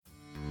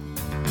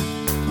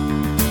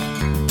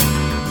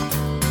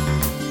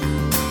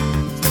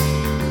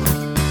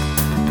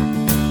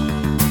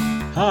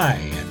Hi,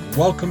 and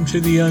welcome to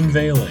The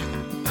Unveiling.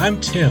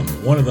 I'm Tim,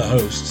 one of the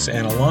hosts,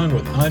 and along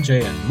with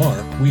Ajai and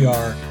Mark, we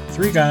are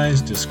three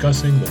guys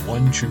discussing the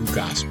one true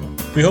gospel.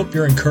 We hope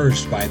you're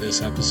encouraged by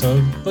this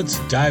episode. Let's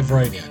dive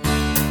right in.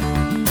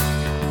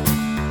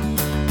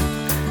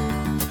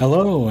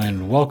 Hello,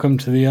 and welcome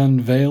to The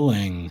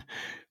Unveiling.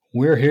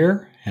 We're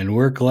here, and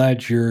we're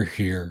glad you're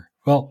here.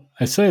 Well,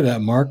 I say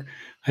that, Mark.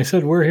 I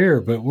said we're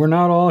here, but we're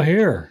not all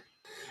here.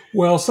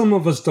 Well, some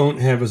of us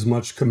don't have as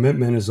much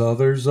commitment as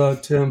others,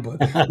 Tim, but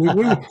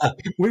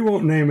we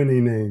won't name any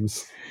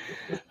names.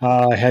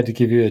 I had to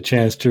give you a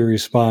chance to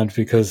respond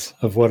because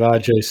of what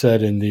Ajay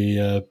said in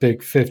the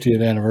big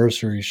 50th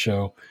anniversary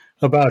show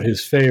about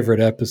his favorite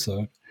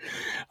episode.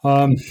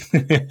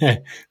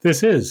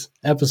 This is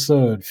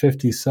episode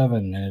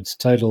 57, and it's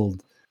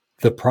titled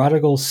The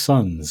Prodigal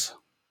Sons.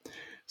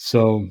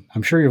 So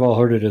I'm sure you've all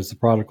heard it as The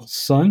Prodigal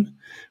Son,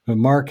 but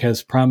Mark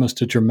has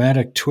promised a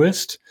dramatic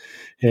twist,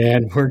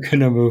 and we're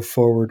going to move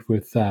forward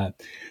with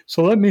that.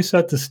 So let me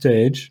set the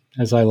stage,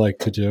 as I like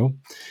to do.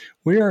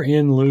 We are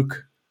in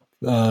Luke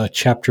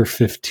chapter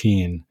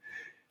 15,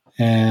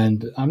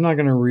 and I'm not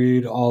going to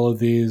read all of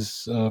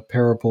these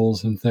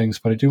parables and things,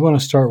 but I do want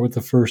to start with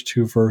the first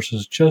two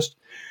verses, just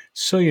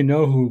so you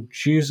know who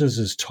Jesus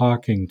is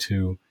talking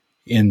to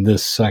in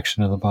this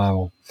section of the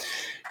Bible.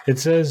 It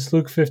says,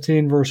 Luke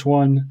 15, verse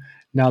 1,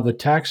 "Now the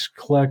tax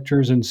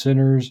collectors and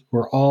sinners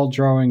were all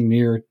drawing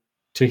near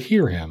to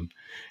hear him.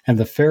 And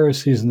the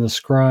Pharisees and the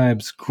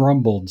scribes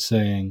grumbled,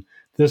 saying,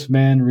 'This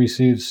man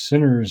receives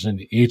sinners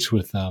and eats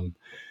with them.'"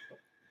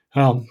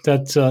 Well,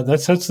 that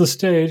sets the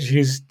stage.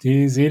 He's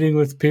eating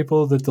with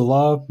people that the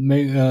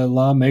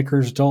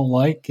lawmakers don't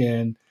like,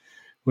 and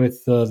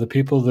with the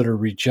people that are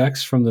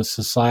rejects from the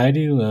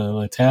society,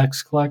 the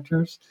tax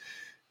collectors.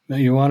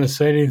 You want to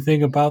say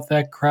anything about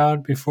that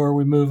crowd before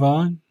we move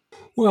on?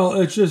 Well,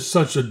 it's just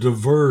such a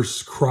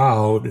diverse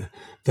crowd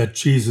that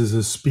Jesus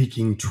is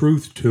speaking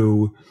truth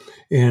to,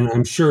 and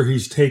I'm sure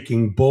he's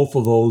taking both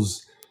of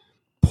those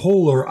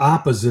polar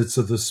opposites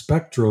of the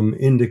spectrum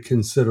into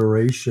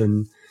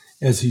consideration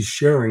as he's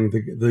sharing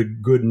the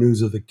good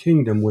news of the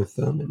kingdom with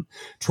them and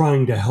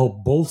trying to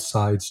help both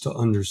sides to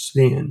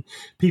understand.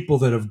 People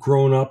that have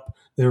grown up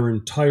their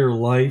entire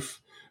life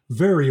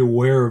very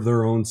aware of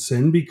their own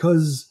sin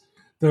because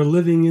they're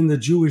living in the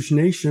Jewish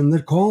nation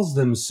that calls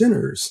them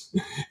sinners.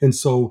 And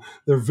so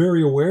they're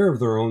very aware of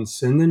their own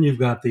sin. Then you've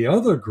got the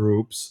other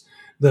groups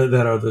that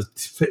are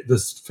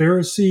the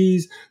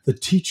Pharisees, the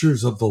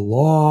teachers of the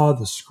law,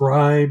 the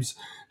scribes.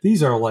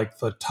 These are like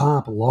the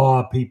top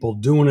law people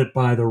doing it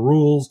by the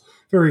rules,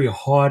 very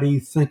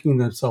haughty, thinking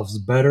themselves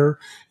better.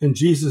 And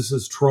Jesus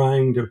is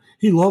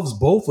he loves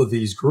both of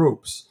these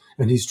groups,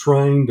 and he's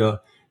trying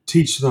to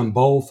teach them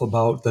both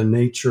about the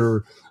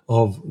nature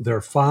of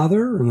their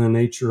Father and the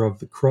nature of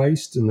the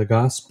Christ and the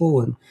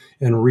gospel,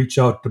 and reach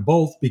out to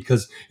both,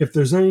 because if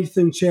there's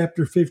anything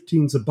chapter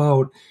 15 is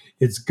about,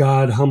 it's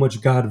God, how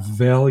much God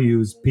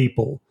values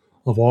people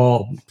of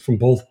all, from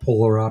both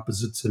polar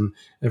opposites and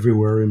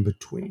everywhere in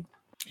between.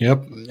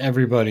 Yep,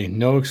 everybody,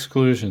 no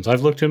exclusions.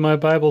 I've looked in my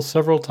Bible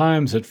several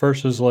times at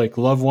verses like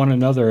love one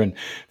another and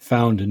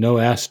found no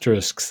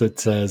asterisks that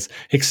says,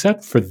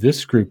 except for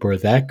this group or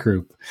that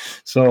group.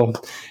 So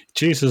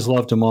Jesus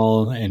loved them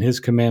all, and his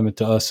commandment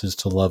to us is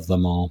to love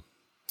them all.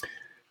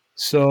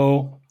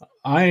 So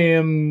I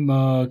am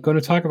going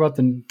to talk about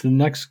the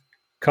next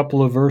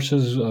couple of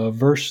verses,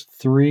 verse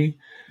 3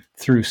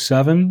 through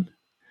 7.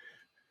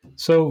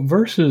 So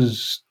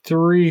verses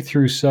 3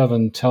 through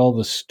 7 tell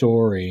the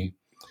story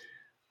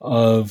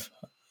of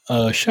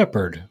a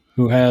shepherd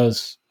who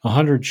has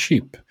 100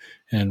 sheep,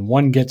 and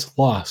one gets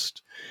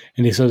lost.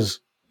 And he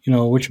says,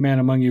 which man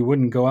among you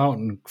wouldn't go out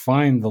and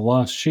find the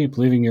lost sheep,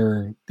 leaving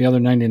the other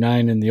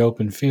 99 in the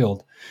open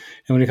field?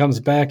 And when he comes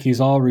back, he's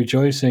all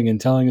rejoicing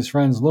and telling his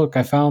friends, "Look,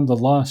 I found the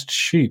lost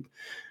sheep."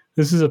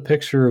 This is a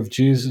picture of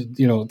Jesus.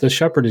 The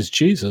shepherd is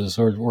Jesus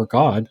or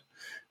God.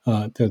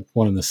 They're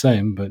one and the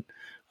same, but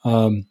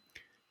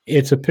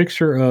it's a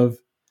picture of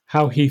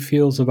how he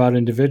feels about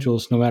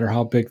individuals, no matter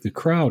how big the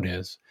crowd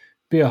is.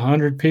 Be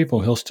 100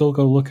 people, he'll still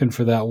go looking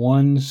for that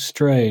one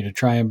stray to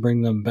try and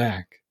bring them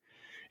back.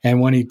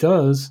 And when he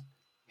does,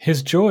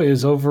 his joy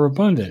is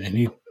overabundant,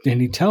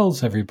 and he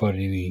tells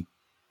everybody.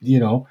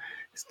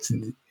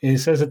 It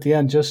says at the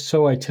end, "Just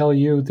so I tell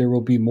you, there will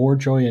be more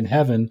joy in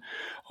heaven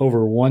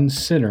over one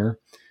sinner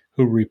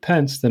who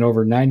repents than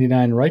over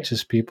 99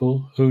 righteous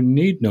people who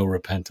need no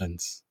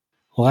repentance."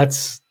 Well,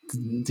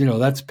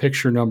 that's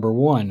picture number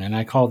one, and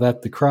I call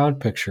that the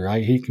crowd picture.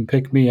 He can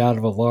pick me out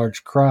of a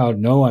large crowd,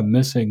 know I'm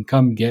missing,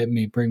 come get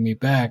me, bring me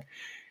back,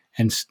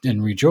 and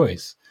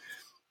rejoice.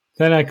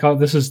 Then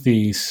this is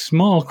the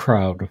small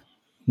crowd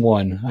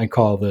one. I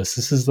call this.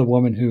 This is the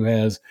woman who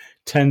has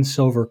 10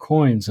 silver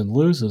coins and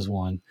loses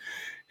one,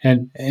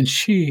 and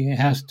she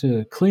has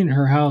to clean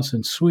her house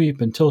and sweep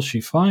until she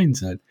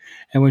finds it.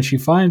 And when she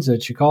finds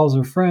it, she calls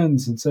her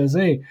friends and says,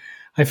 "Hey,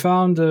 I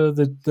found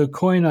the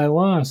coin I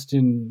lost,"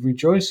 and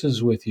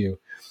rejoices with you.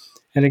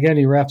 And again,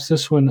 he wraps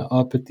this one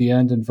up at the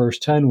end in verse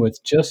 10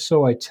 with, "Just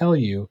so I tell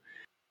you,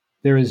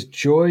 There is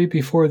joy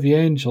before the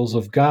angels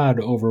of God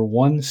over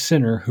one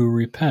sinner who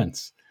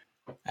repents.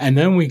 And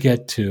then we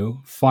get to,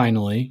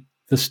 finally,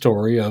 the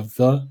story of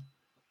the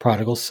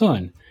prodigal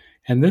son.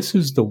 And this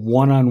is the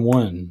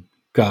one-on-one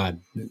God.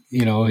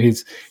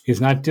 He's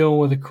not dealing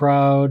with a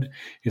crowd.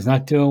 He's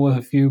not dealing with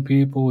a few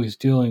people. He's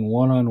dealing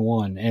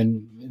one-on-one.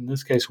 And in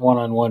this case,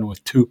 one-on-one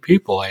with two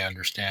people, I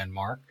understand,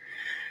 Mark.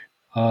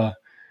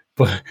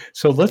 But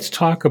so let's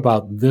talk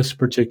about this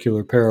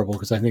particular parable,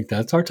 because I think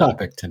that's our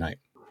topic tonight.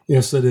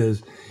 Yes, it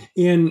is.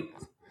 And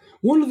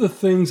one of the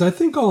things I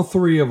think all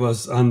three of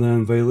us on the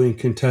unveiling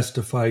can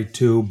testify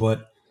to,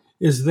 but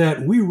is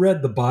that we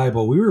read the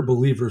Bible. We were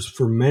believers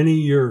for many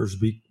years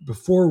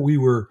before we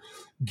were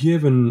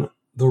given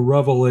the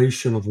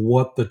revelation of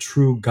what the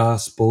true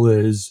gospel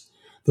is,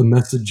 the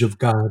message of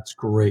God's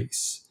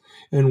grace.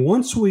 And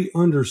once we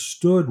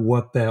understood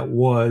what that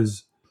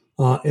was,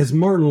 as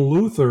Martin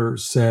Luther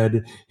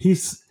said,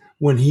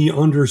 when he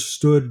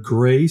understood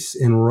grace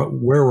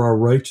and where our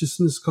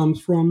righteousness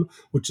comes from,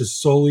 which is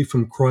solely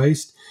from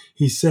Christ,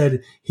 he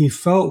said he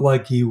felt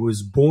like he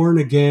was born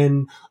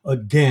again,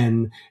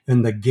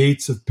 and the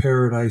gates of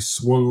paradise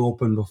swung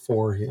open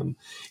before him.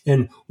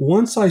 And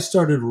once I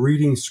started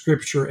reading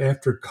scripture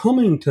after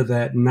coming to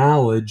that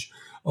knowledge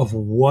of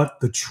what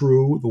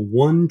the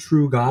one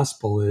true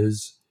gospel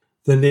is,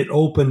 then it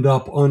opened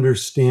up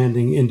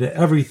understanding into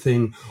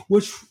everything,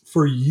 which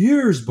for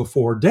years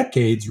before,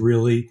 decades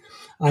really,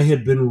 I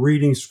had been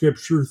reading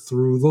scripture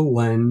through the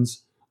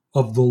lens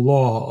of the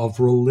law,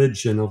 of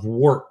religion, of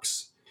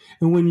works.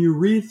 And when you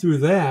read through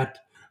that,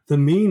 the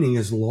meaning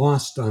is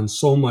lost on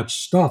so much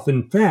stuff.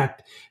 In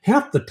fact,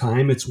 half the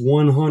time it's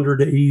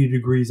 180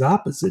 degrees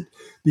opposite,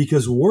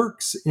 because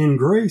works and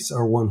grace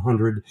are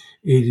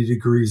 180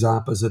 degrees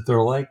opposite.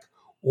 They're like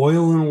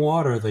oil and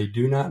water. They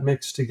do not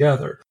mix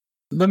together.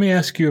 Let me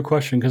ask you a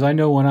question, because I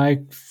know when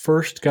I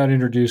first got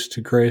introduced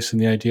to grace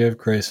and the idea of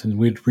grace, and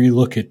we'd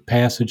relook at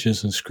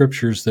passages and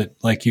scriptures that,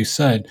 like you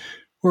said,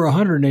 were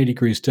 180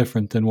 degrees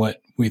different than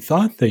what we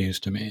thought they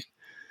used to mean.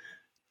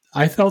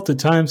 I felt at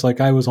times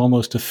like I was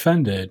almost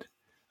offended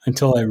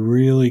until I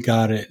really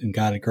got it and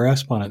got a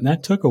grasp on it. And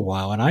that took a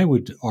while. And I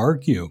would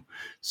argue,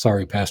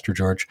 sorry, Pastor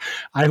George,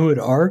 I would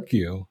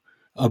argue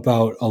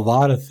about a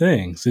lot of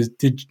things. Is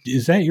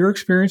that your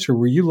experience, or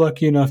were you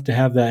lucky enough to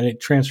have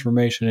that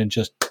transformation and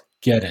just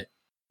get it?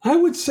 I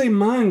would say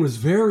mine was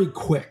very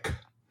quick,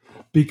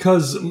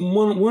 because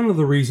one of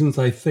the reasons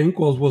I think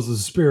was the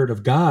Spirit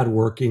of God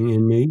working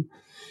in me.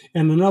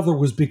 And another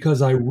was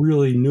because I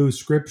really knew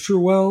Scripture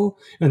well,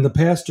 and the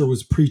pastor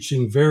was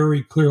preaching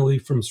very clearly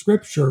from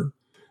Scripture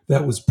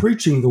that was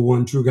preaching the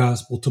one true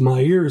gospel to my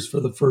ears for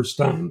the first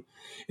time.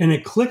 And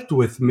it clicked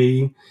with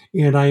me,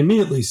 and I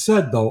immediately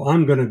said, though,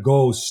 I'm going to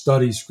go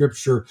study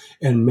Scripture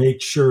and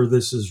make sure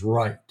this is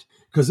right.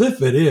 Because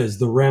if it is,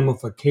 the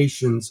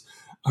ramifications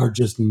are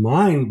just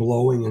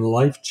mind-blowing and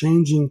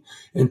life-changing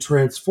and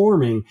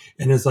transforming.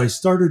 And as I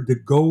started to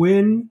go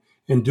in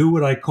and do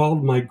what I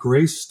called my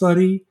grace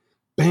study,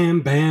 bam,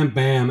 bam,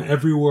 bam,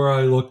 everywhere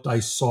I looked, I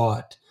saw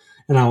it.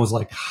 And I was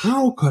like,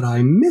 how could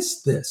I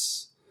miss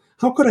this?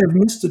 How could I have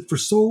missed it for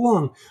so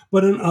long?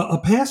 But a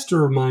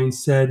pastor of mine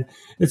said,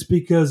 it's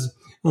because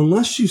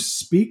unless you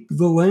speak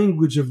the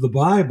language of the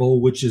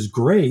Bible, which is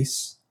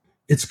grace,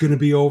 it's going to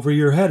be over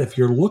your head. If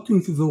you're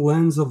looking through the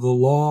lens of the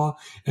law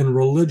and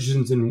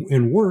religions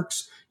and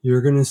works,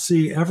 you're going to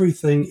see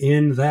everything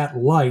in that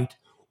light,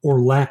 or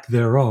lack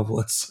thereof,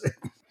 let's say.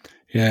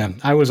 Yeah,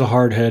 I was a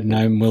hardhead, and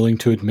I'm willing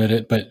to admit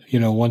it. But,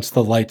 once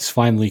the lights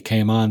finally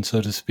came on,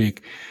 so to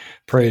speak,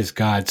 praise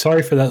God.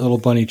 Sorry for that little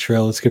bunny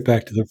trail. Let's get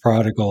back to the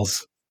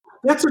prodigals.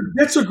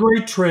 That's a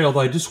great trail that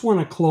I just want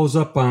to close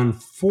up on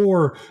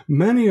for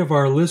many of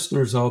our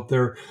listeners out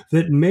there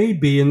that may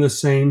be in the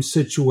same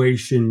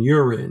situation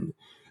you're in,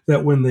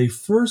 that when they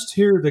first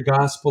hear the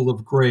gospel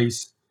of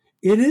grace,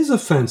 it is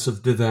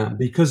offensive to them,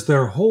 because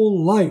their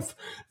whole life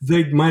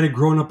they might have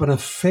grown up in a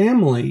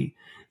family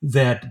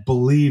that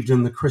believed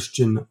in the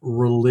Christian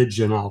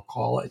religion, I'll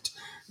call it,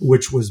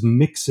 which was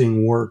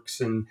mixing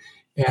works and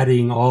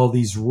adding all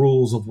these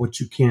rules of what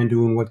you can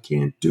do and what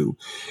can't do.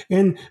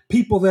 And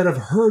people that have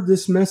heard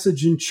this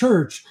message in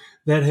church,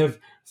 that have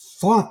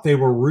thought they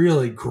were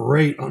really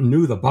great,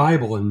 knew the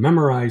Bible and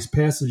memorized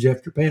passage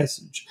after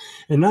passage.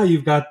 And now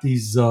you've got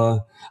these,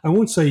 I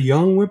won't say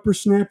young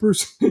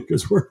whippersnappers,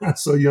 because we're not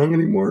so young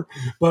anymore,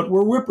 but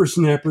we're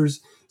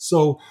whippersnappers.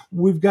 So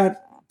we've got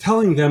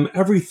telling them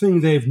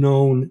everything they've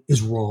known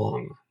is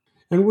wrong.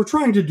 And we're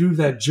trying to do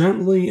that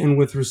gently and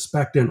with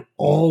respect, and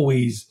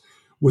always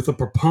with a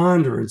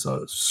preponderance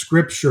of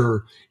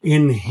Scripture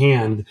in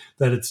hand,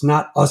 that it's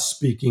not us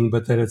speaking,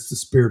 but that it's the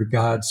Spirit of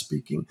God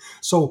speaking.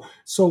 So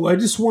I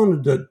just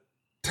wanted to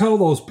tell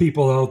those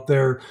people out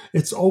there,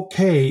 it's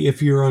okay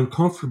if you're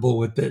uncomfortable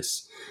with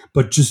this,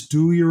 but just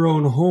do your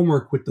own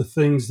homework with the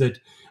things that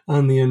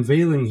on the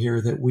unveiling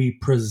here that we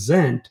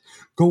present.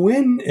 Go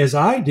in as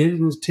I did,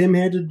 and as Tim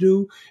had to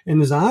do,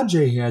 and as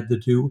Ajai had to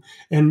do,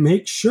 and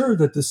make sure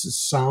that this is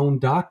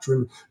sound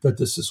doctrine, that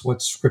this is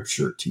what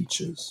Scripture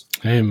teaches.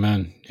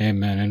 Amen.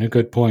 Amen. And a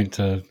good point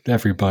to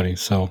everybody.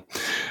 So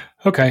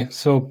Okay,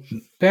 so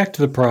back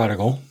to the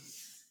prodigal.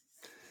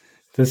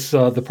 This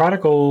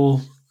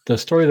the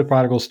story of the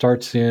prodigal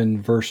starts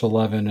in verse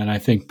 11, and I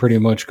think pretty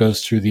much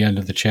goes through the end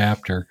of the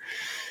chapter.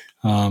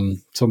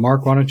 So,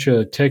 Mark, why don't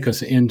you take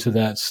us into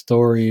that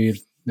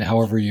story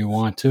however you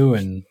want to?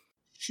 And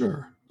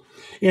Sure.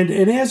 And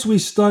as we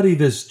study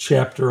this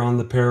chapter on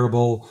the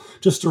parable,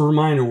 just a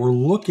reminder, we're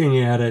looking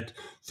at it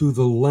through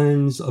the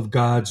lens of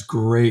God's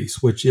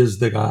grace, which is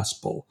the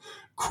gospel.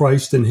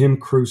 Christ and Him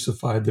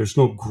crucified. There's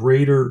no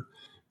greater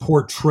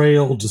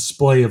portrayal,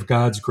 display of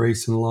God's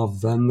grace and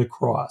love than the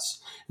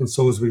cross. And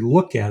so as we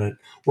look at it,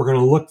 we're going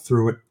to look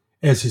through it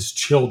as His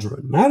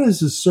children, not as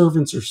His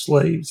servants or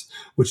slaves,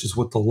 which is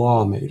what the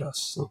law made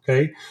us.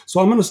 Okay? So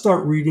I'm going to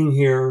start reading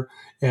here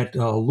at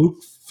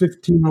Luke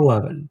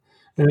 15:11.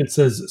 And it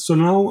says, so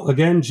now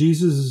again,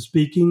 Jesus is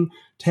speaking,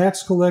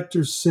 tax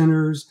collectors,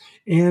 sinners,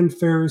 and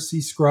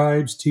Pharisee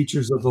scribes,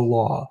 teachers of the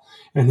law.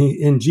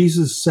 And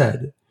Jesus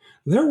said,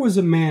 there was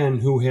a man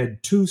who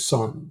had two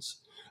sons.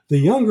 The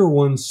younger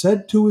one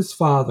said to his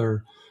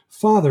father,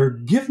 Father,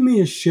 give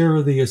me a share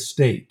of the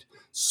estate.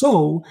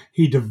 So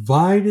he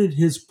divided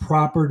his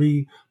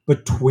property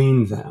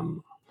between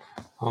them.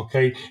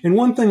 Okay. And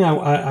one thing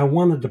I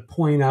wanted to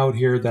point out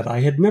here that I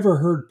had never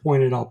heard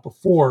pointed out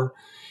before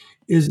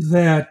is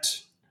that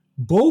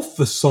both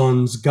the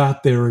sons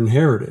got their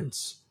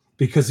inheritance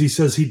because he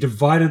says he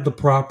divided the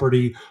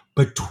property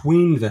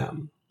between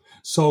them.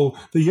 So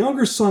the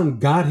younger son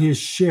got his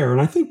share.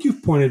 And I think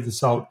you've pointed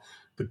this out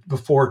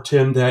before,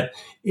 Tim, that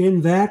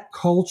in that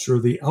culture,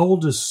 the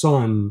eldest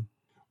son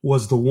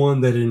was the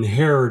one that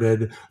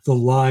inherited the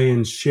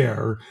lion's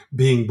share,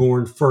 being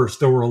born first.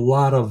 There were a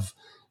lot of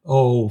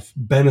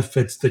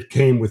benefits that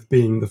came with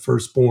being the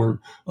firstborn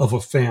of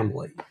a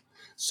family.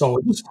 So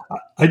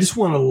I just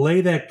want to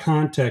lay that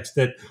context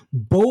that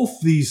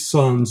both these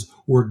sons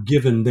were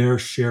given their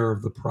share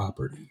of the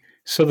property.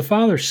 so the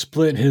father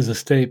split his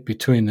estate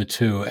between the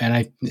two.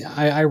 And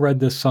I read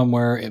this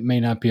somewhere. It may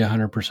not be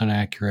 100%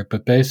 accurate,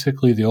 but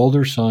basically the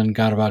older son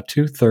got about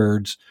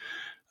 2/3,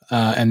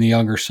 and the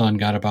younger son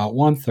got about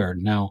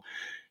 1/3. Now,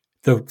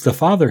 the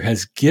father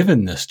has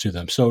given this to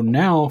them. So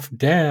now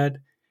dad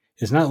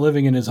is not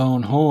living in his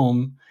own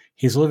home.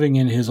 He's living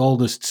in his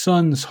oldest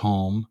son's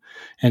home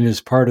and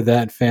is part of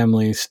that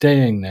family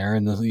staying there.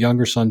 And the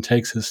younger son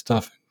takes his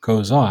stuff and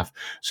goes off.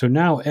 So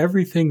now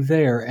everything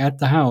there at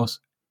the house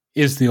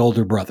is the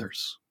older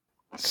brother's.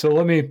 So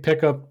let me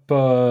pick up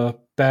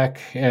back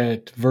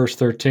at verse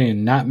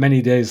 13. Not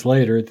many days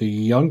later, the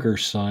younger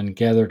son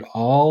gathered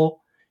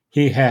all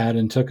he had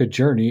and took a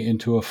journey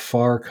into a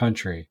far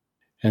country.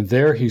 And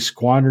there he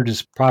squandered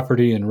his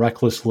property in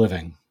reckless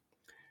living.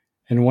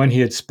 And when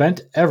he had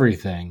spent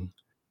everything,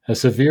 a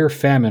severe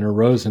famine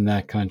arose in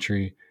that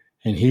country,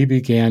 and he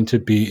began to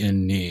be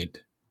in need.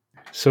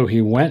 So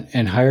he went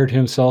and hired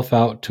himself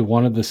out to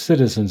one of the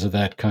citizens of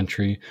that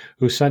country,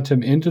 who sent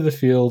him into the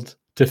field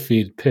to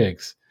feed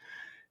pigs.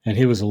 And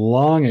he was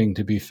longing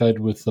to be fed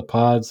with the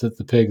pods that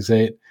the pigs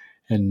ate,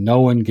 and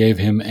no one gave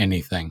him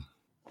anything.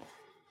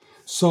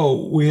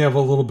 So we have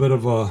a little bit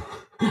of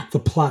the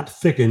plot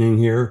thickening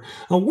here.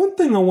 One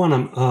thing I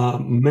want to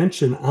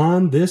mention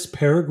on this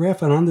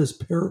paragraph and on this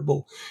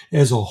parable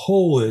as a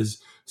whole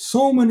is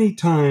so many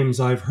times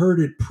I've heard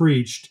it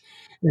preached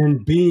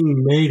and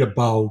being made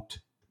about,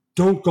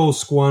 don't go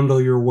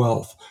squander your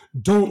wealth,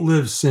 don't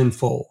live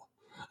sinful.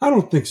 I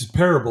don't think this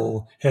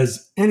parable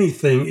has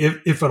anything,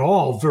 if at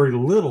all, very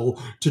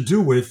little to do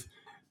with,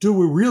 do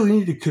we really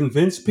need to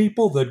convince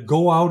people that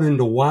go out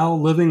into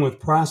wild living with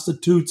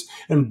prostitutes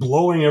and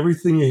blowing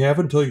everything you have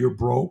until you're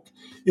broke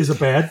is a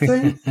bad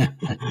thing?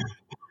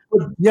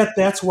 But yet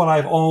that's what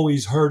I've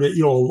always heard. It,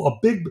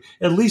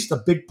 at least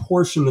a big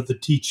portion of the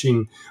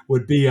teaching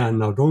would be on,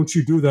 now, don't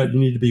you do that. You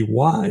need to be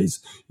wise.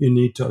 You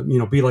need to,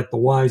 be like the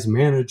wise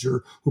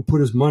manager who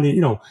put his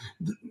money,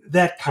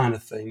 that kind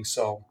of thing.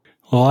 So.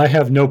 Well, I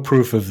have no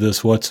proof of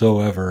this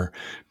whatsoever,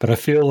 but I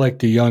feel like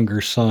the younger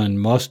son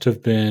must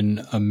have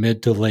been a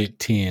mid to late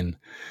teen,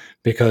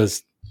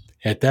 because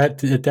at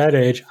that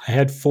age, I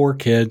had 4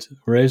 kids,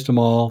 raised them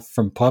all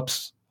from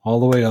pups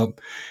all the way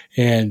up,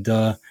 and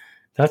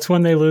that's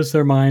when they lose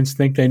their minds,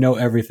 think they know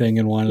everything,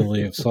 and want to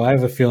leave. So I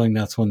have a feeling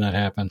that's when that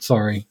happened.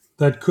 Sorry.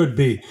 That could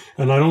be.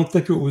 And I don't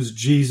think it was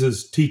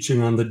Jesus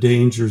teaching on the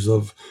dangers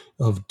of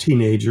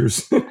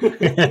teenagers.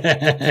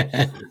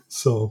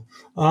 So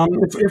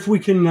if we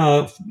can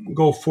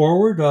go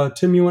forward,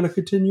 Tim, you want to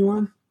continue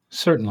on?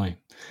 Certainly.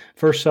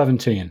 Verse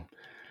 17.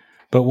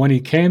 But when he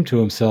came to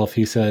himself,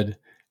 he said,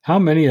 how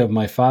many of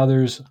my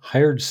father's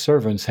hired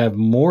servants have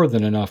more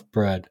than enough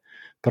bread,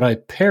 but I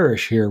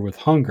perish here with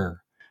hunger?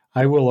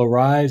 I will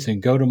arise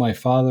and go to my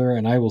father,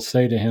 and I will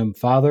say to him,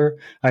 Father,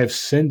 I have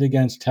sinned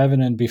against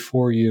heaven and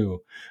before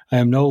you. I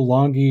am no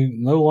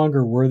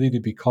longer worthy to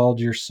be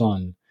called your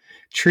son.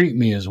 Treat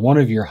me as one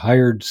of your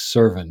hired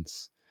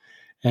servants.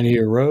 And he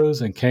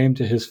arose and came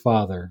to his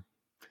father.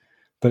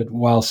 But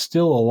while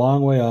still a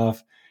long way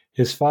off,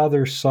 his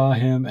father saw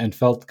him and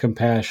felt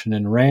compassion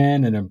and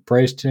ran and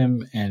embraced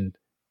him and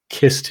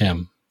kissed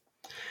him.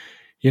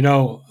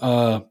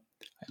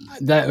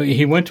 that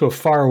he went to a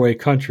faraway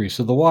country,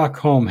 so the walk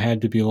home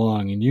had to be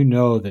long. And you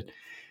know that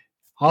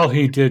all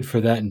he did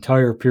for that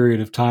entire period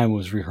of time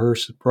was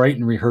write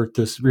and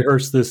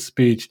rehearse this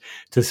speech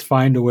to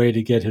find a way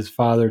to get his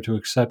father to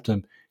accept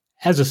him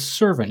as a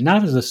servant,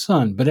 not as a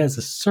son, but as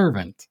a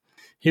servant.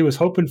 He was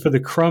hoping for the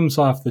crumbs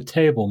off the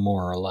table,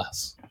 more or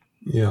less.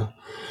 Yeah.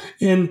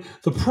 And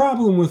the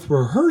problem with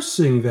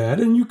rehearsing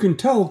that, and you can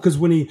tell because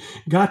when he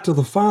got to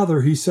the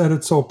father, he said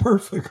it so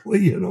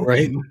perfectly,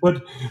 Right?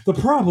 But the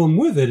problem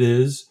with it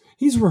is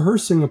he's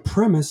rehearsing a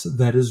premise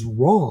that is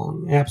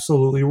wrong,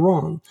 absolutely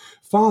wrong.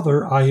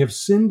 Father, I have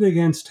sinned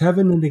against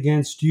heaven and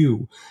against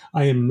you.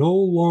 I am no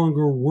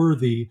longer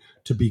worthy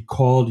to be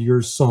called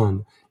your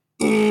son.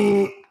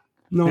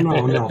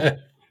 No.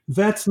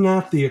 That's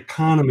not the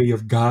economy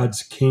of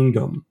God's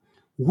kingdom.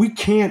 We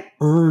can't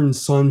earn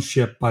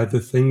sonship by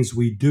the things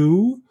we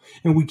do,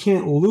 and we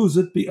can't lose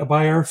it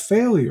by our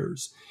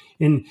failures.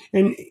 And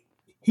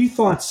he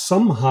thought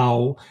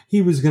somehow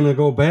he was going to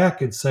go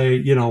back and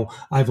say,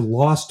 I've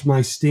lost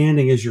my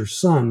standing as your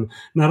son.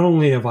 Not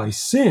only have I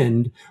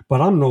sinned,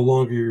 but I'm no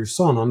longer your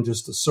son. I'm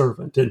just a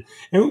servant. And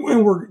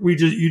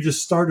you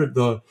just started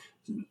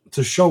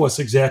to show us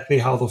exactly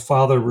how the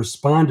father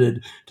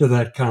responded to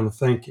that kind of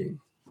thinking.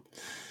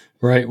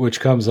 Right, which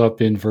comes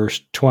up in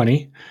verse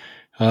 20.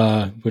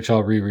 Which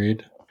I'll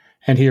reread.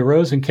 And he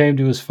arose and came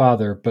to his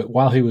father, but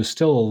while he was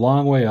still a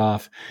long way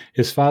off,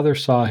 his father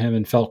saw him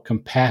and felt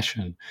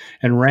compassion,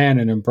 and ran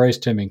and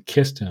embraced him and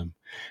kissed him.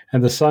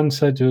 And the son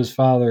said to his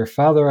father,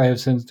 Father, I have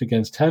sinned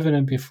against heaven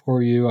and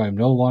before you. I am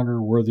no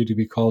longer worthy to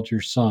be called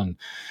your son.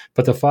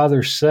 But the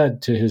father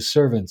said to his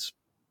servants,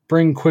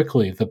 Bring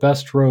quickly the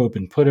best robe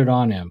and put it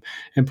on him,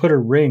 and put a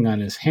ring on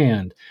his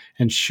hand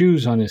and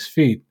shoes on his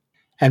feet,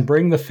 and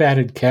bring the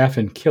fatted calf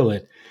and kill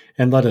it,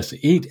 and let us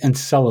eat and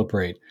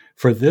celebrate.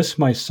 For this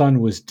my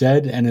son was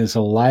dead and is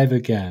alive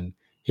again.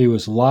 He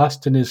was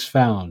lost and is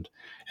found.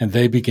 And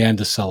they began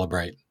to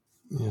celebrate.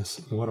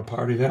 Yes, what a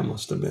party that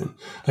must have been.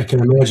 I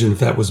can imagine if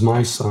that was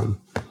my son.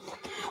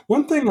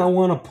 One thing I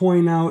want to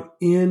point out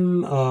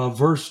in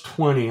verse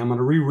 20, I'm going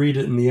to reread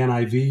it in the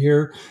NIV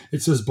here.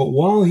 It says, But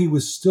while he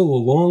was still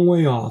a long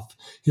way off,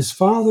 his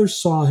father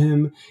saw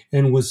him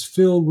and was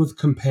filled with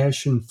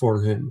compassion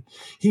for him.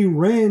 He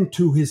ran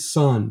to his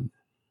son.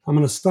 I'm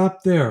going to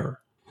stop there.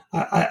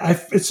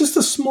 It's just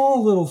a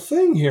small little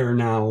thing here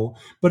now,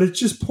 but it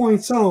just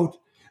points out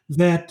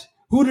that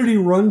who did he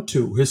run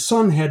to? His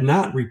son had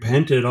not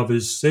repented of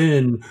his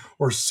sin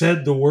or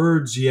said the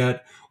words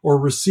yet or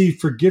received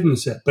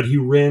forgiveness yet, but he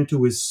ran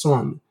to his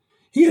son.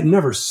 He had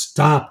never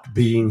stopped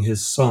being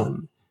his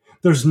son.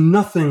 There's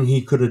nothing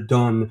he could have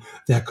done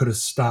that could have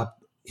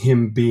stopped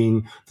him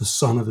being the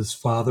son of his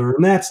father.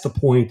 And that's the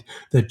point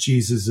that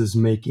Jesus is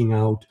making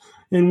out.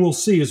 And we'll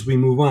see as we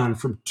move on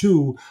from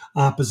two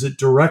opposite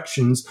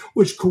directions,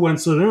 which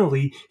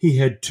coincidentally, he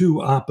had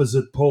two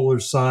opposite polar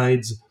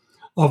sides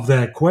of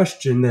that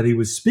question that he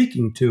was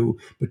speaking to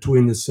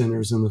between the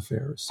sinners and the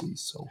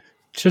Pharisees. So,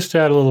 just to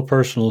add a little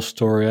personal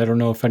story, I don't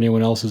know if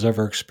anyone else has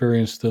ever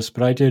experienced this,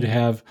 but I did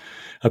have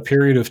a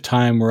period of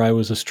time where I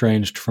was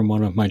estranged from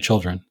one of my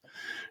children.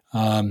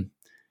 And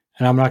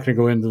I'm not going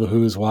to go into the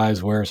who's,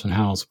 whys, where's, and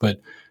how's,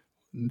 but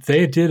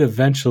they did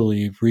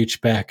eventually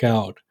reach back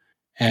out,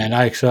 and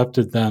I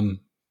accepted them.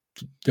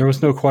 There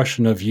was no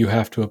question of you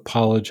have to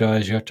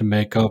apologize, you have to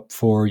make up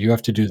for, you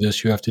have to do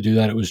this, you have to do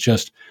that. It was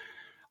just,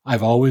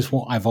 I've always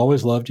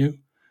loved you.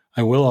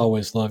 I will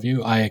always love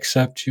you. I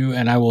accept you,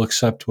 and I will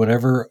accept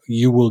whatever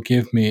you will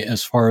give me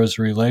as far as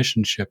the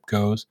relationship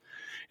goes.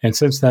 And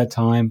since that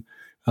time,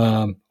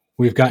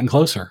 we've gotten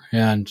closer,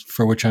 and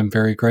for which I'm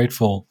very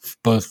grateful,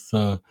 both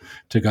to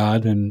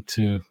God and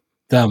to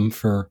them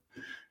for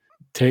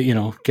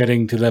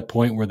getting to that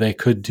point where they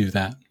could do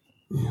that.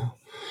 Yeah.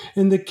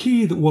 And the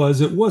key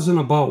was it wasn't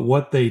about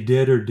what they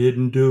did or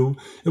didn't do.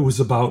 It was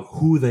about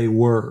who they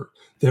were,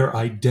 their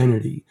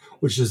identity,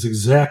 which is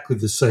exactly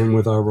the same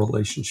with our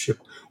relationship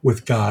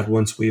with God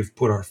once we have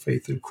put our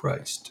faith in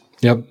Christ.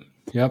 Yep.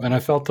 And I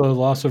felt the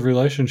loss of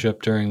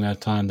relationship during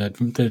that time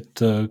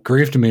that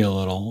grieved me a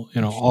little,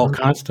 all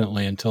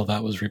constantly until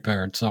that was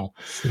repaired. So,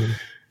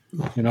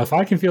 if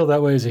I can feel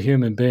that way as a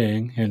human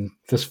being, and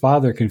this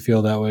Father can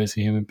feel that way as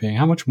a human being,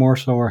 how much more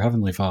so our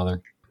Heavenly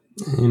Father?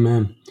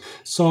 Amen.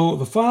 So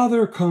the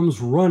father comes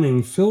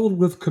running, filled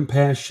with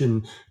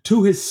compassion,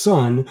 to his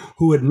son,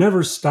 who had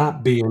never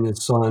stopped being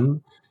his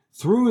son,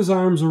 threw his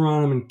arms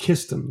around him and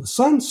kissed him. The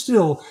son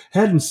still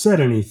hadn't said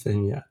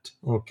anything yet.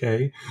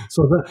 Okay.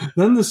 So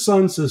then the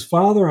son says,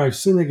 Father, I've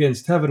sinned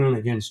against heaven and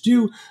against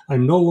you.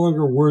 I'm no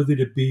longer worthy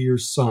to be your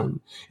son.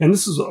 And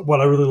this is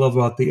what I really love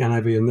about the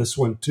NIV in this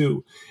one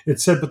too.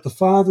 It said, But the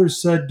father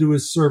said to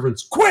his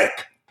servants,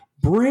 Quick!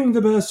 Bring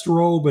the best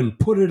robe and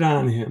put it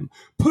on him.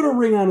 Put a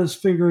ring on his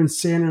finger and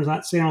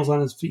sandals on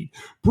his feet.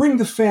 Bring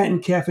the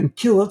fattened calf and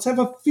kill it. Let's have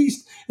a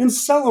feast and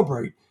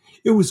celebrate.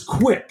 It was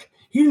quick.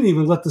 He didn't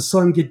even let the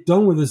son get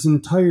done with his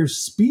entire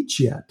speech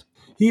yet.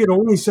 He had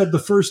only said the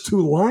first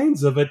two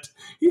lines of it.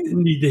 He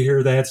didn't need to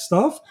hear that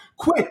stuff.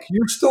 Quick,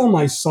 you're still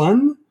my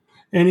son.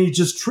 and he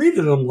just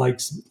treated him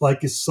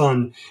like his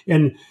son.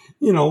 And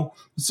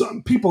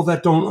some people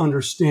that don't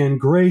understand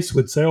grace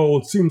would say, "Oh,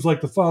 it seems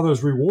like the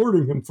Father's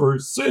rewarding him for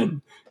his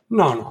sin."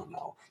 No, no,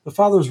 no. The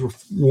Father's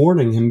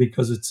rewarding him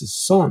because it's his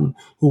son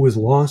who was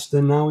lost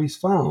and now he's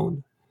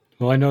found.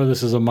 Well, I know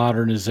this is a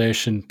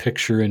modernization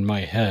picture in my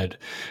head,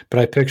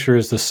 but I picture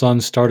as the son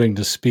starting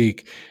to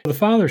speak, the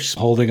father's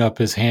holding up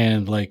his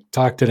hand, like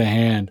talk to the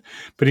hand,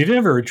 but he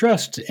never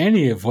addressed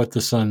any of what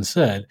the son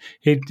said.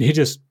 He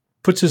just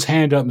puts his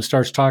hand up and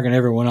starts talking to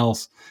everyone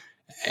else,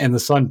 and the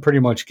son pretty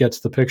much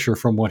gets the picture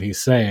from what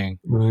he's saying.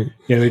 Right.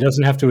 He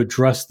doesn't have to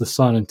address the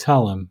son and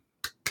tell him,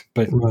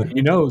 but Right.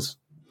 he knows.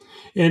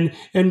 And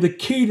the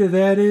key to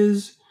that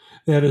is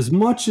that as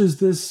much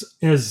as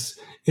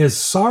as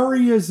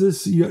sorry as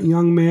this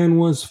young man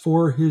was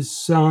for his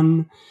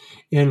son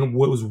and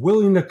was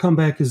willing to come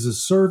back as a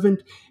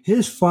servant,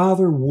 his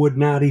father would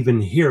not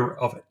even hear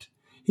of it.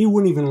 He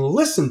wouldn't even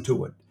listen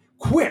to it.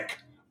 Quick,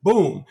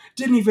 boom,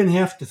 didn't even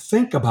have to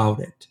think about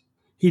it.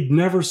 He'd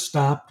never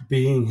stopped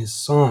being his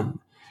son.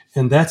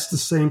 And that's the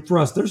same for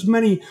us. There's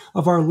many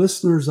of our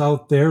listeners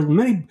out there,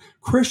 many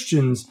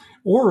Christians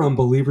or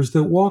unbelievers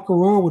that walk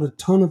around with a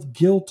ton of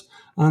guilt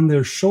on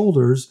their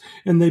shoulders,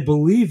 and they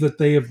believe that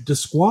they have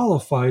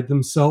disqualified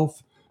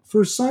themselves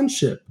for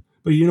sonship.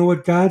 But you know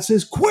what God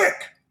says?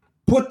 Quick!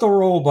 Put the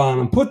robe on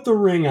them, put the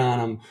ring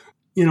on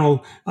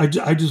them. I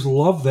just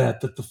love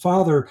that the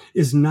Father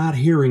is not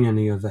hearing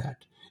any of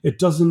that. It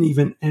doesn't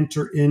even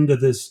enter into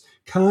this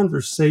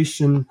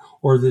conversation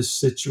or this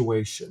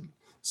situation.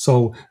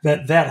 So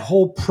that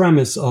whole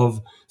premise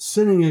of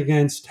sinning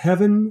against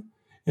heaven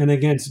and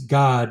against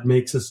God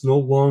makes us no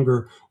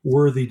longer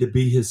worthy to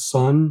be his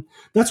son.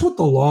 That's what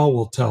the law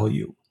will tell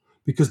you.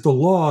 Because the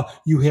law,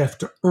 you have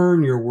to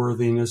earn your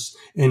worthiness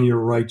and your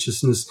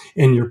righteousness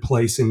and your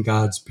place in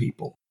God's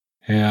people.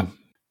 Yeah.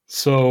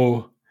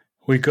 So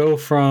we go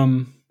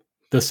from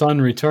the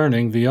son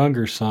returning, the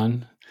younger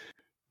son.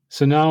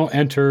 So now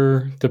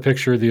enter the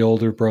picture of the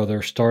older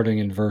brother, starting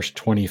in verse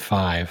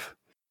 25.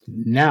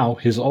 Now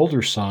his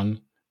older son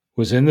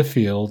was in the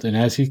field, and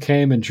as he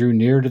came and drew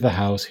near to the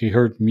house, he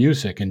heard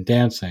music and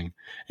dancing.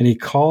 And he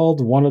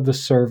called one of the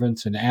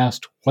servants and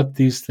asked what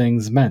these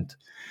things meant.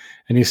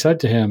 And he said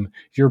to him,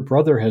 "Your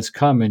brother has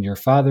come, and your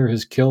father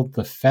has killed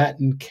the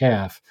fattened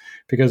calf,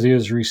 because he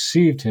has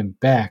received him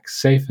back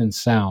safe and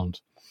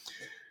sound."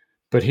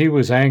 But he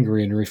was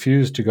angry and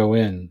refused to go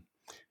in.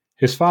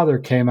 His father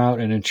came out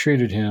and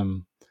entreated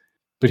him.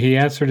 But he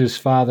answered his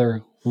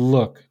father,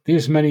 "Look,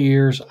 these many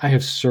years I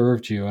have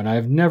served you, and I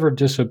have never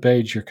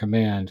disobeyed your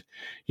command.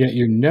 Yet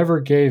you never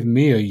gave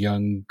me a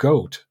young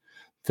goat,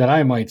 that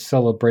I might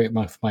celebrate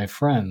with my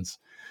friends.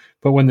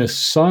 But when this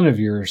son of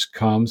yours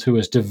comes, who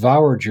has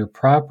devoured your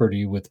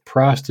property with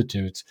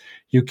prostitutes,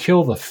 you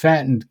kill the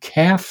fattened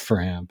calf for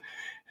him."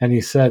 And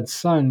he said,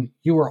 "Son,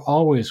 you are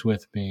always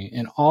with me,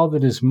 and all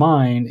that is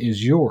mine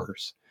is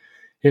yours.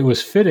 It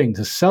was fitting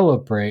to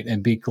celebrate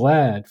and be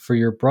glad, for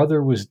your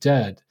brother was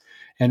dead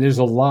and is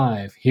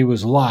alive. He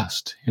was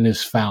lost and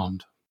is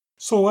found."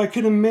 So I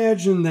can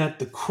imagine that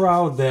the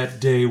crowd that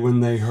day,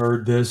 when they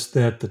heard this,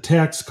 that the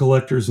tax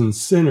collectors and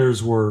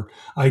sinners were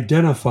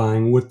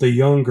identifying with the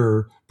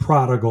younger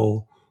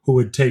prodigal who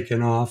had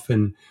taken off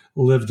and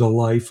lived a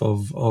life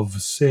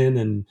of sin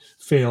and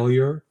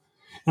failure.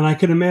 And I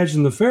can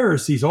imagine the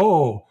Pharisees,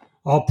 all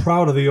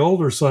proud of the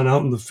older son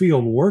out in the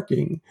field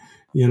working.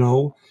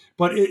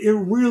 But it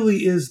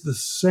really is the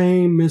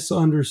same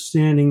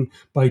misunderstanding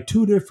by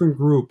two different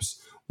groups.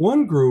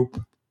 One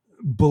group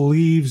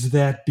believes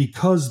that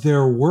because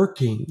they're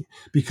working,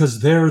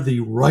 because they're the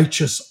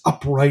righteous,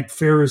 upright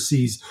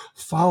Pharisees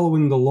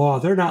following the law,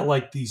 they're not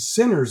like these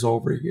sinners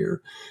over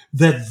here,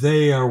 that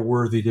they are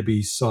worthy to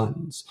be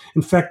sons.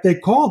 In fact, they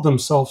called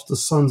themselves the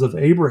sons of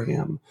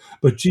Abraham,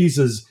 but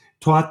Jesus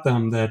taught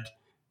them that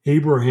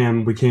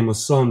Abraham became a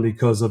son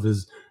because of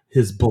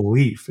his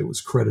belief. It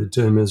was credited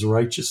to him as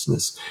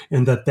righteousness,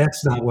 and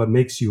that's not what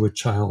makes you a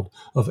child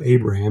of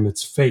Abraham,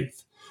 it's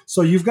faith.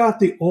 So you've got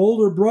the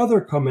older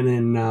brother coming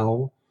in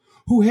now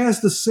who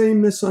has the same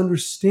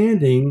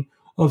misunderstanding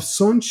of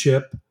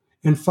sonship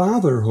and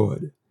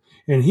fatherhood.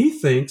 And he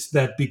thinks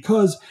that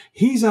because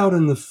he's out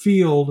in the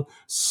field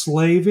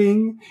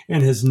slaving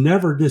and has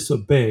never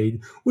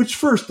disobeyed, which,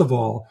 first of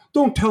all,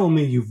 don't tell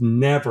me you've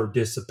never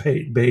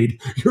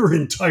disobeyed your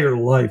entire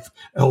life,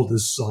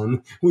 eldest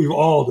son. We've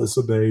all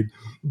disobeyed.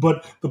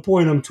 But the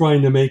point I'm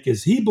trying to make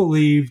is he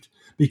believed,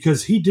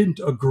 because he didn't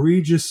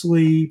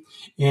egregiously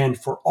and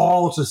for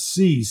all to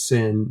see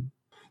sin,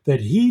 that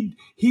he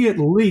at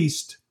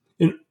least,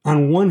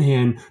 on one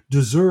hand,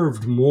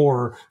 deserved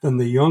more than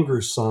the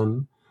younger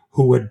son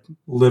who had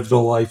lived a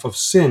life of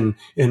sin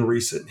in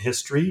recent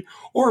history,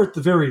 or at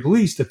the very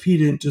least, if he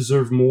didn't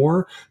deserve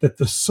more, that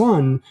the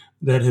son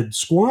that had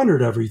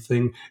squandered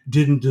everything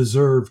didn't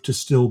deserve to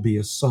still be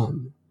a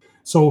son.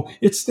 So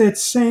it's that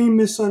same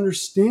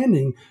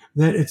misunderstanding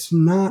that it's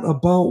not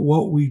about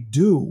what we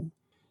do.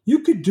 We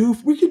could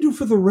do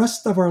for the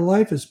rest of our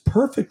life as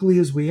perfectly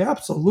as we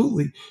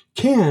absolutely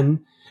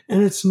can,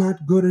 and it's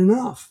not good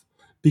enough,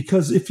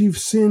 because if you've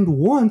sinned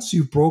once,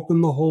 you've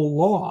broken the whole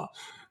law.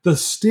 The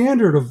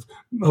standard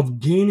of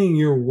gaining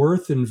your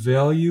worth and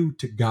value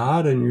to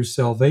God and your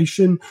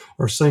salvation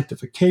or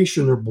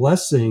sanctification or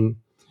blessing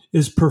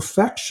is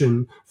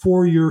perfection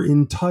for your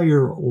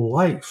entire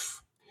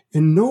life.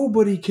 And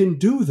nobody can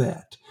do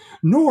that.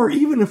 Nor,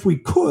 even if we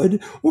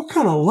could, what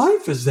kind of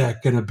life is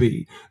that going to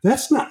be?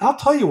 I'll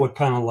tell you what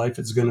kind of life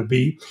it's going to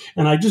be.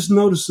 And I just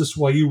noticed this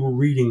while you were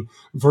reading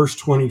verse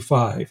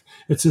 25.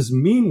 It says,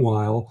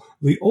 meanwhile,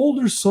 the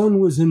older son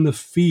was in the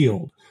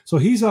field. So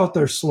he's out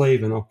there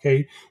slaving,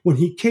 okay? When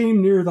he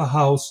came near the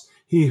house,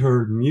 he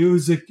heard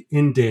music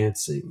and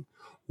dancing.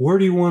 Where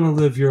do you want to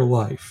live your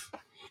life?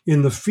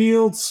 In the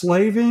field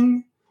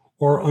slaving,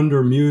 or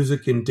under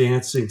music and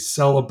dancing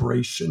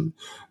celebration,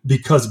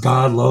 because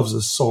God loves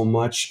us so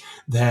much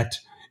that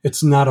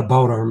it's not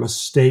about our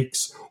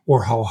mistakes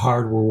or how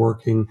hard we're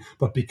working,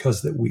 but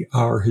because that we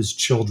are his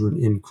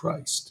children in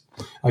Christ.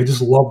 I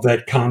just love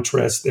that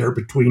contrast there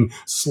between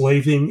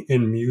slaving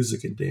and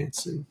music and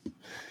dancing.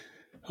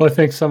 Well, I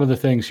think some of the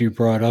things you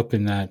brought up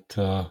in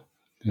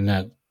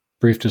that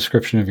brief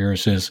description of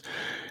yours is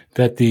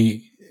that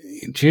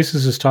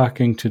Jesus is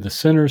talking to the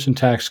sinners and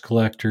tax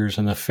collectors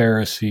and the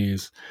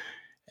Pharisees,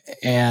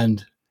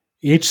 and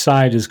each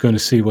side is going to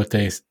see what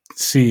they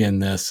see in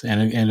this,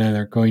 and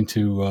they're going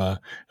to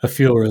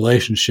feel a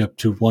relationship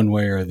to one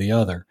way or the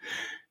other.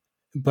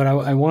 But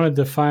I wanted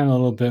to define a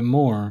little bit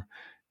more.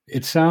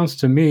 It sounds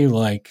to me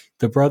like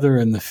the brother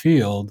in the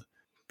field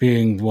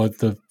being what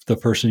the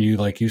person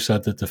you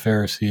said that the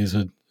Pharisees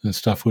and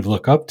stuff would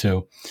look up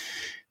to.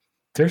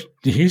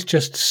 He's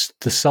just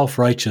the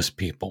self-righteous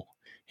people.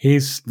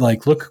 He's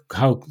like, look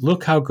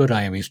how good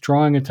I am. He's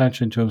drawing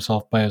attention to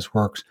himself by his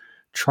works,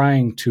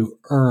 trying to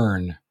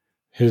earn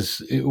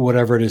his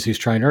whatever it is he's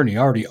trying to earn. He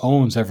already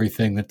owns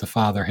everything that the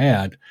Father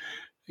had.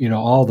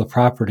 All the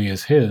property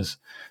is his,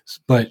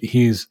 but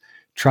he's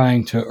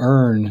trying to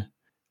earn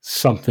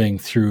something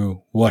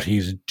through what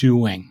he's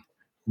doing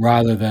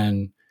rather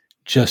than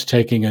just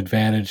taking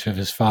advantage of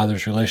his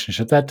Father's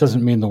relationship. That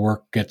doesn't mean the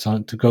work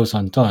goes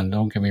undone.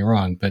 Don't get me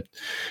wrong, but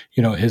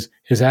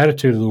his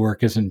attitude of the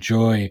work isn't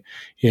joy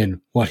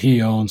in what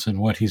he owns and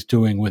what he's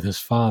doing with his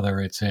Father.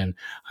 It's in,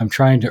 I'm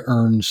trying to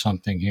earn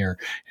something here.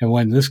 And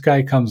when this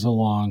guy comes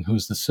along,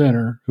 who's the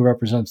sinner, who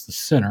represents the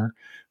sinner,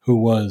 who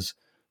was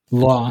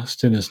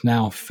lost and is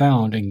now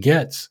found and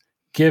gets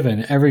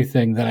given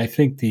everything that I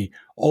think the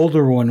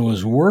older one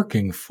was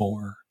working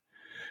for,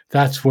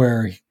 that's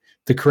where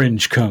the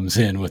cringe comes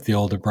in with the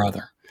older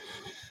brother.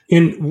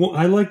 And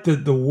I like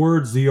the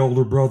words the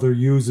older brother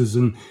uses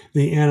in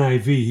the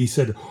NIV. He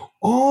said,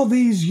 all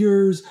these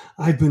years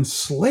I've been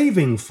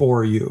slaving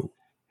for you.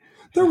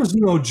 There was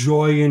no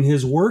joy in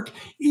his work,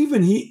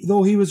 even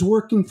though he was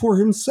working for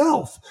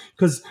himself,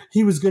 because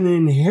he was going to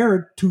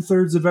inherit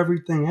 2/3 of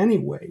everything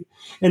anyway.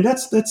 And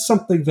that's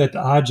something that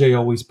Ajai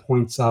always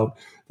points out,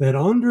 that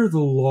under the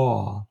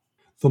law,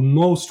 the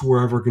most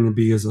we're ever going to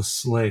be is a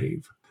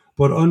slave.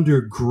 But under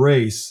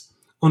grace,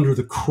 under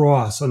the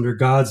cross, under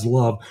God's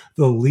love,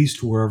 the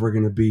least we're ever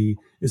going to be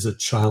is a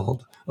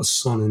child, a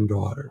son and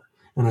daughter.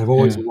 And I've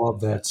always loved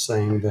that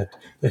saying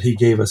that he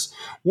gave us.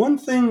 One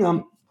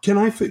thing, can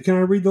I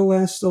read the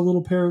last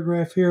little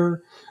paragraph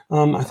here?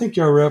 I think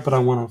you're right, but I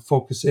want to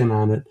focus in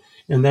on it.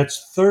 And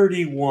that's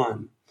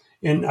 31.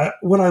 And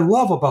what I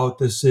love about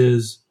this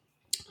is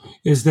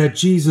that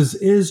Jesus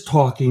is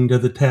talking to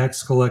the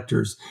tax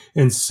collectors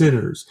and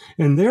sinners.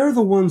 And they're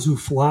the ones who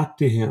flock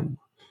to him.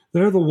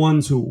 They're the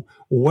ones who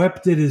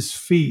wept at his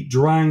feet,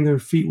 drying their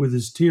feet with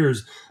his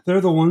tears. They're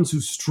the ones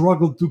who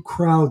struggled through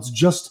crowds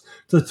just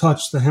to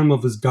touch the hem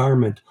of his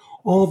garment,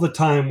 all the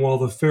time while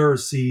the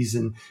Pharisees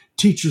and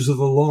teachers of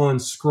the law and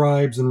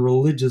scribes and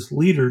religious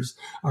leaders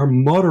are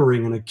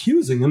muttering and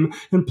accusing him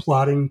and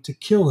plotting to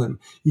kill him.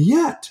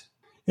 Yet,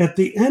 at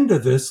the end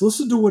of this,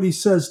 listen to what he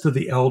says to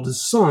the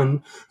eldest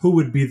son, who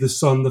would be the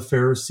son the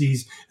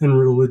Pharisees and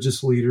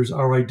religious leaders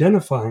are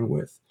identifying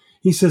with.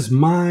 He says,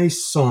 my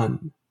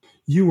son,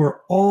 you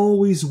are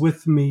always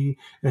with me,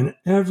 and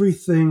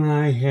everything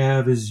I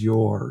have is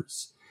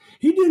yours.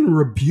 He didn't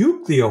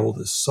rebuke the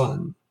oldest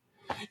son.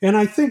 And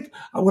I think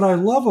what I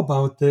love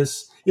about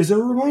this is it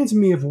reminds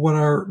me of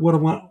what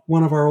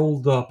one of our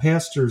old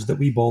pastors that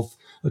we both,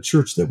 a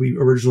church that we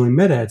originally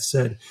met at,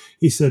 said.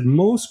 He said,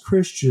 most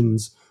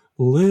Christians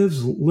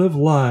live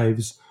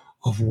lives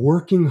of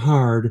working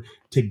hard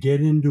to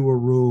get into a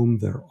room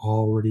they're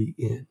already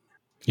in.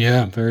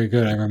 Yeah, very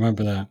good. I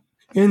remember that.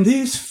 And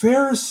these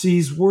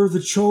Pharisees were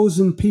the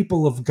chosen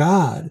people of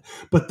God,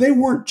 but they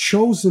weren't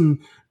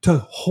chosen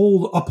to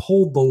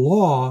uphold the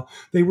law.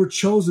 They were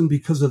chosen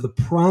because of the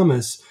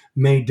promise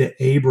made to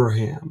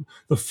Abraham,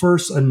 the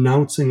first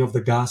announcing of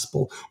the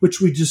gospel,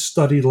 which we just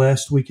studied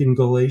last week in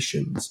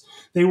Galatians.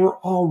 They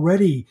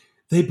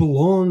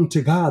belonged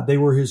to God. They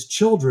were his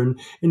children,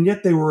 and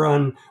yet they were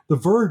on the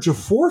verge of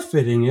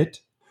forfeiting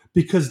it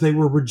because they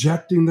were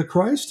rejecting the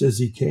Christ as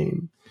he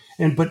came.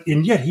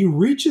 And yet he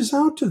reaches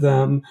out to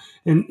them.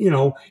 And,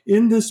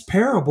 in this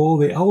parable,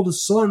 the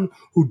eldest son,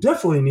 who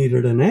definitely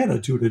needed an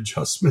attitude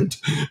adjustment,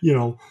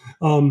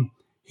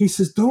 He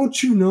says,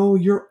 don't you know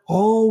you're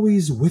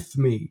always with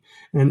me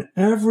and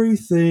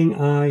everything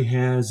I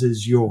has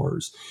is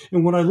yours?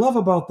 And what I love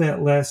about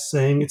that last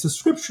saying, it's a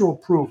scriptural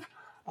proof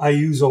I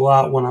use a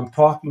lot when I'm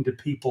talking to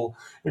people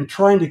and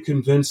trying to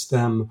convince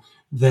them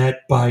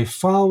that by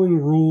following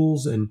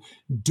rules and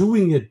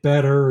doing it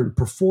better and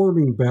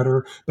performing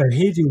better,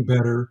 behaving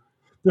better,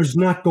 there's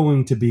not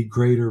going to be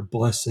greater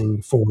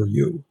blessing for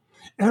you.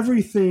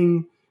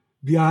 Everything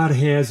God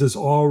has is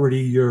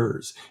already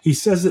yours. He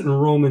says it in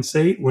Romans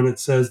 8 when it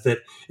says that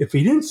if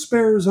he didn't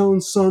spare his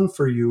own son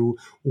for you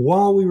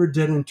while we were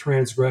dead in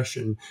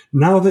transgression,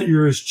 now that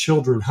you're his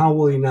children, how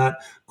will he not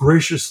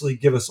graciously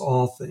give us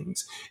all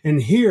things?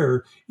 And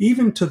here,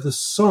 even to the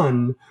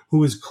son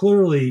who is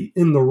clearly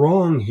in the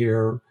wrong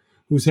here,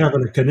 who's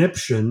having a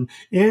conniption,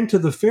 and to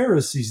the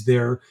Pharisees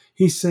there,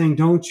 he's saying,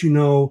 don't you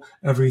know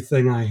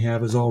everything I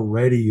have is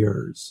already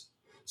yours?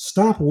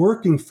 Stop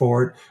working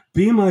for it.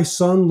 Be my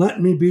son.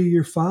 Let me be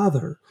your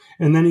father.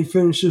 And then he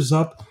finishes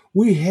up,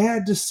 we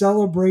had to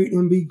celebrate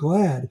and be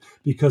glad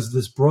because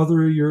this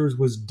brother of yours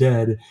was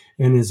dead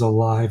and is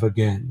alive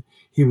again.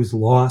 He was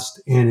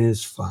lost and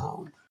is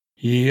found.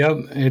 Yep,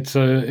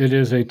 it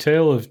is a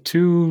tale of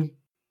two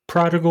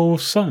prodigal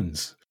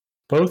sons,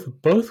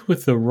 both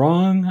with the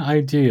wrong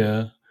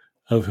idea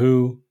of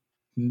who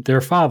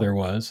their father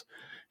was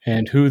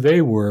and who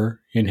they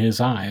were in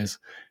his eyes,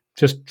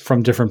 just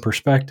from different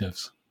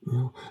perspectives.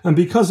 And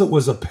because it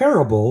was a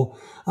parable,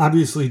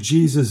 obviously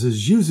Jesus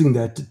is using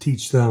that to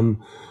teach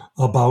them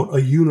about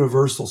a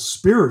universal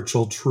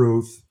spiritual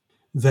truth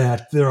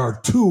that there are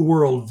two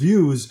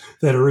worldviews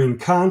that are in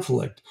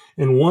conflict.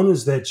 And one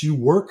is that you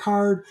work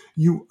hard,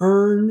 you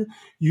earn,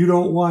 you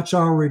don't watch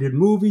R-rated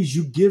movies,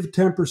 you give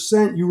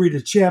 10%, you read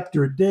a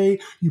chapter a day,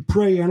 you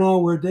pray an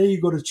hour a day, you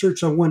go to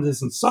church on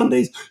Wednesdays and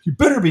Sundays. You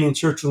better be in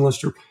church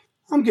unless you're...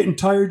 I'm getting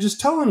tired just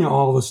telling you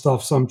all the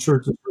stuff some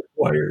churches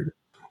required.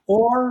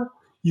 Or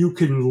you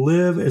can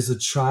live as a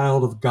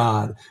child of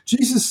God.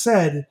 Jesus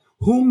said,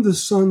 whom the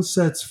Son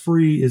sets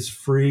free is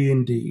free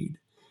indeed.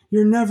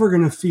 You're never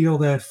going to feel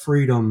that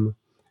freedom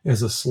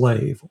as a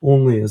slave,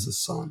 only as a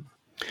son.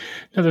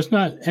 Now, there's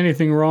not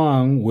anything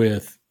wrong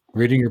with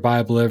reading your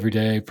Bible every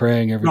day,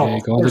 praying every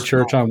day, going to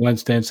church on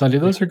Wednesday and Sunday.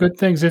 Those are good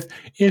things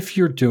if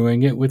you're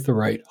doing it with the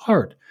right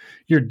heart.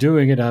 You're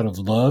doing it out of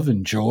love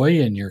and joy,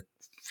 and you're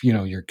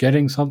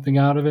getting something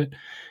out of it.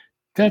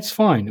 That's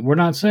fine. We're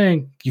not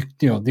saying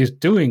these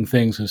doing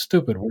things is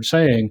stupid. We're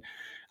saying,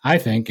 I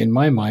think, in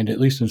my mind,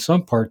 at least in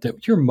some part,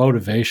 that your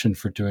motivation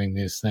for doing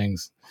these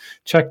things,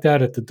 check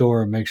that at the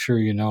door and make sure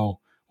you know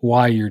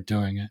why you're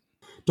doing it.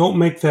 Don't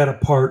make that a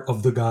part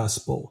of the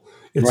gospel.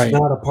 It's Right.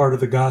 not a part of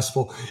the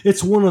gospel.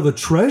 It's one of the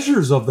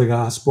treasures of the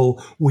gospel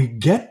we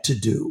get to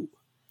do.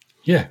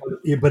 Yeah.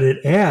 But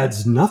it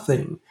adds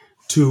nothing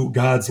to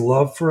God's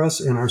love for us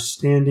and our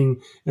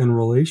standing and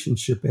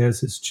relationship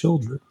as his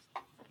children.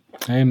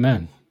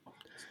 Amen.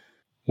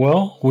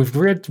 Well, we've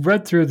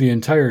read through the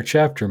entire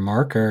chapter,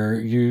 Mark. Are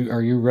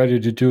you ready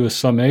to do a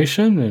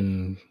summation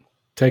and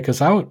take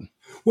us out?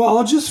 Well,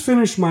 I'll just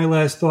finish my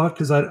last thought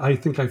because I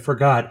think I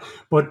forgot.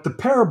 But the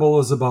parable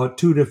is about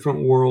two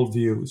different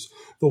worldviews.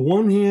 The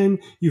one hand,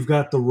 you've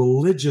got the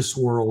religious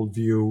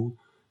worldview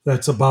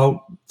that's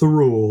about the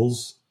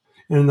rules.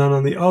 And then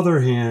on the other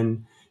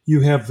hand,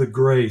 you have the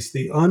grace,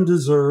 the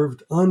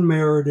undeserved,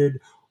 unmerited,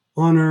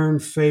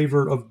 unearned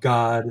favor of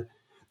God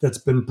that's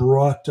been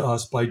brought to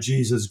us by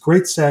Jesus'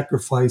 great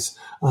sacrifice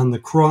on the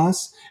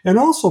cross, and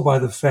also by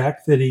the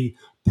fact that he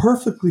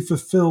perfectly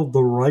fulfilled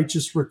the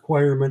righteous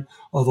requirement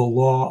of the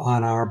law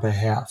on our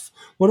behalf.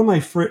 One of my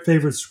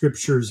favorite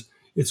scriptures,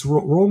 it's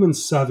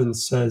Romans 7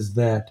 says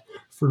that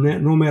for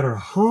no matter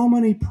how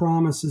many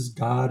promises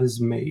God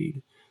has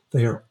made,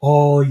 they are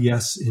all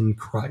yes in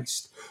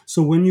Christ.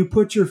 So when you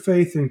put your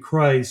faith in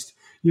Christ,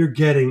 you're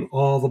getting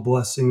all the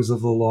blessings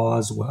of the law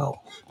as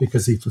well,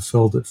 because he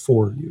fulfilled it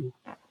for you.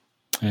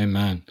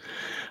 Amen.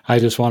 I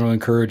just want to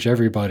encourage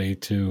everybody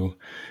to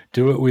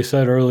do what we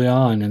said early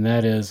on, and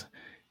that is,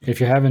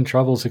 if you're having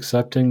troubles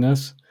accepting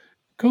this,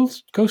 go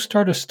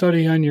start a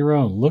study on your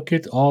own. Look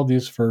at all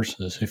these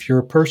verses. If you're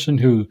a person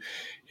who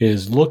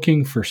is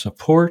looking for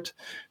support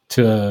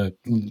to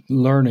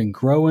learn and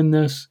grow in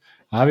this,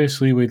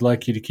 obviously we'd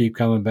like you to keep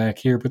coming back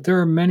here, but there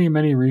are many,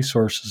 many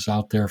resources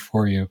out there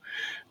for you.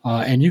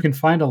 And you can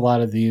find a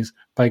lot of these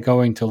by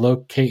going to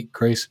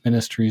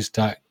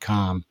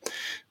locategraceministries.com.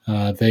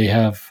 They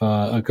have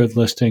a good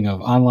listing of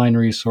online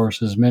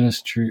resources,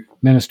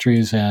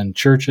 ministries, and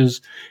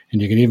churches,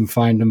 and you can even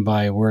find them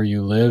by where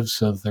you live,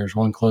 so if there's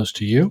one close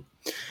to you.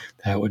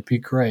 That would be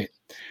great.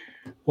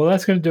 Well,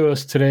 that's going to do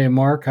us today,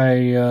 Mark. I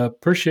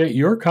appreciate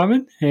your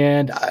coming,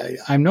 and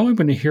I know I'm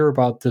going to hear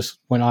about this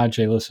when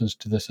Ajai listens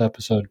to this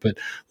episode, but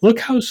look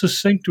how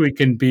succinct we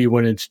can be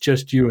when it's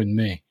just you and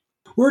me.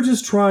 We're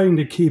just trying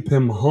to keep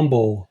him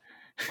humble.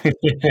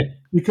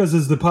 Because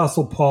as the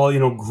Apostle Paul,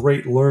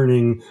 great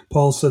learning,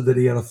 Paul said that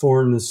he had a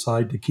thorn in his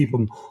side to keep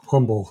him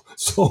humble.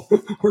 So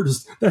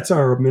that's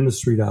our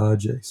ministry to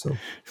Ajai. So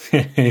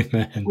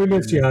Amen. we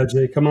miss you,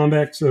 Ajai. Come on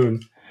back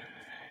soon.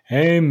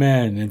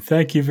 Amen. And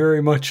thank you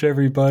very much,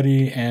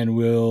 everybody. And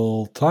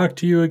we'll talk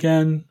to you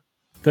again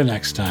the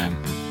next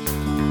time.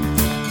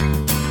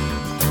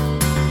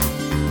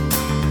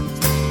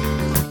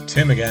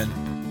 Tim again.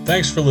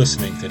 Thanks for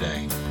listening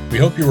today. We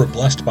hope you were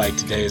blessed by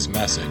today's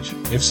message.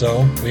 If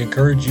so, we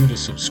encourage you to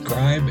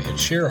subscribe and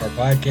share our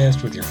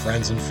podcast with your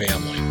friends and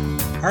family.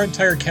 Our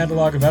entire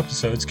catalog of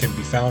episodes can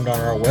be found on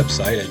our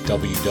website at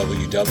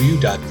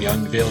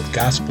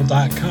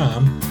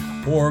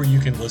www.theunveiledgospel.com, or you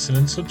can listen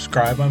and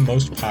subscribe on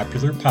most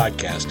popular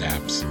podcast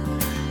apps.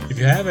 If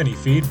you have any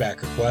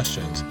feedback or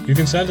questions, you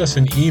can send us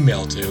an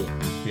email to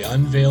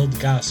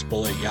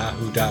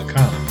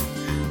theunveiledgospel@yahoo.com.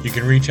 You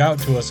can reach out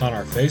to us on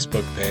our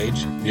Facebook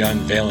page, The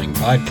Unveiling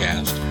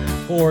Podcast,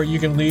 or you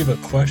can leave a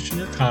question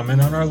or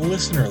comment on our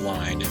listener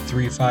line at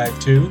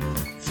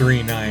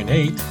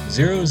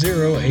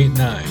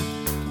 352-398-0089.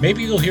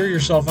 Maybe you'll hear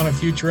yourself on a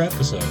future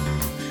episode.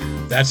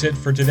 That's it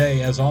for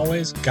today. As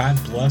always, God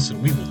bless,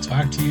 and we will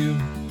talk to you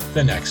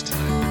the next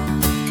time.